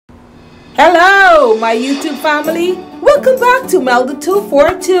Hello, my YouTube family. Welcome back to Melda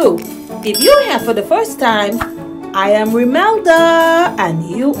 242. If you're here for the first time, I am Melda and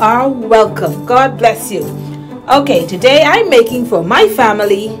you are welcome. God bless you. Okay, today I'm making for my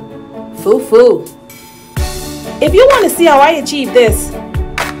family fufu. If you want to see how I achieve this,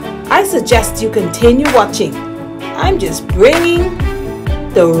 I suggest you continue watching. I'm just bringing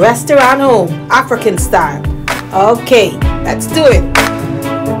the restaurant home, African style. Okay, let's do it.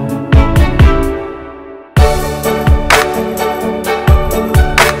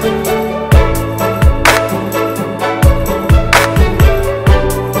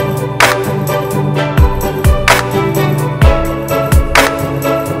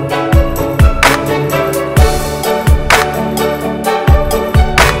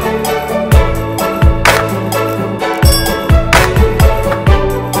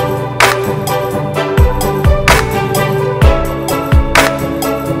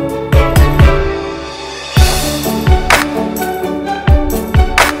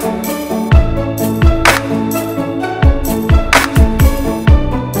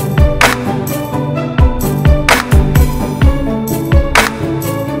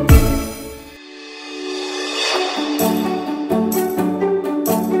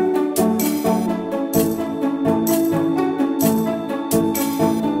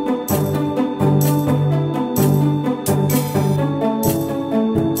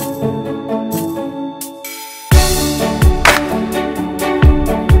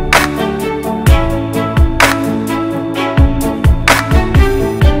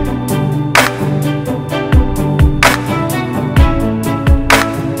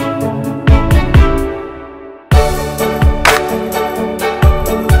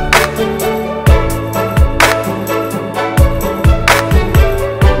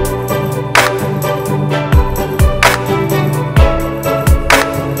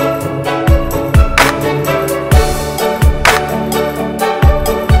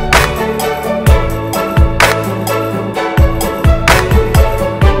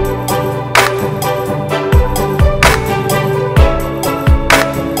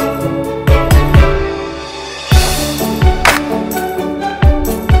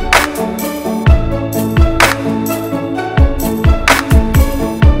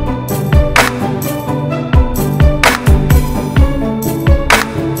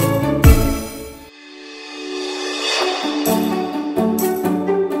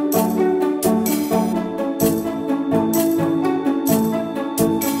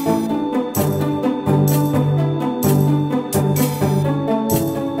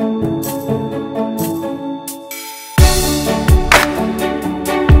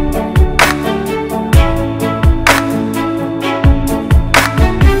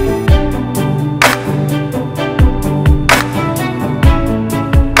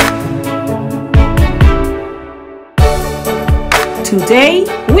 Today,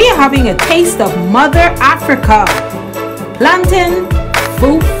 we are having a taste of Mother Africa, plantain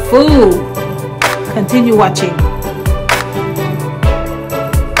fufu. Continue watching.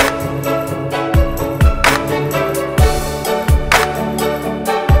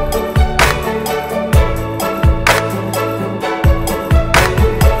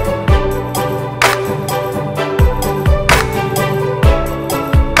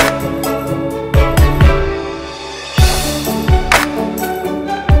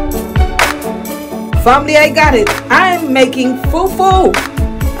 Family, I got it. I'm making fufu.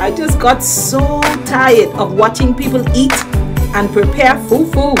 I just got so tired of watching people eat and prepare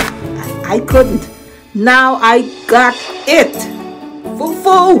fufu. I couldn't. Now I got it.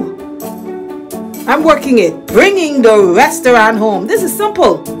 Fufu. I'm working it, bringing the restaurant home. This is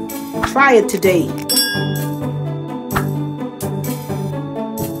simple. Try it today.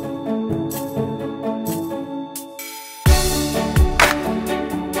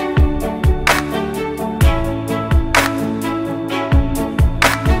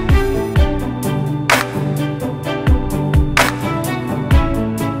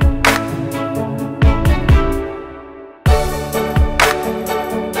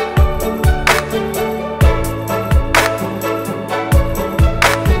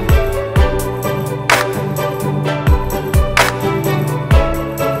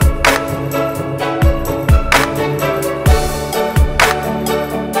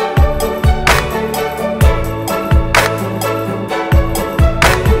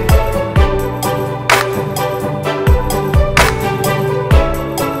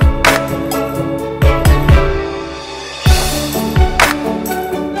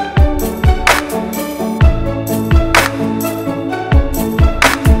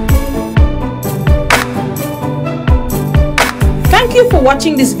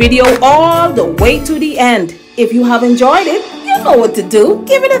 watching this video all the way to the end. If you have enjoyed it, you know what to do.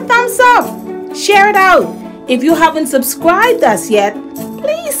 Give it a thumbs up. Share it out. If you haven't subscribed us yet,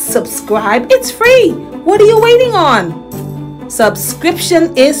 please subscribe. It's free. What are you waiting on?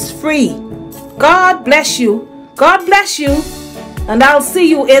 Subscription is free. God bless you. God bless you. And I'll see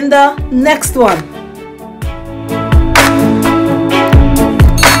you in the next one.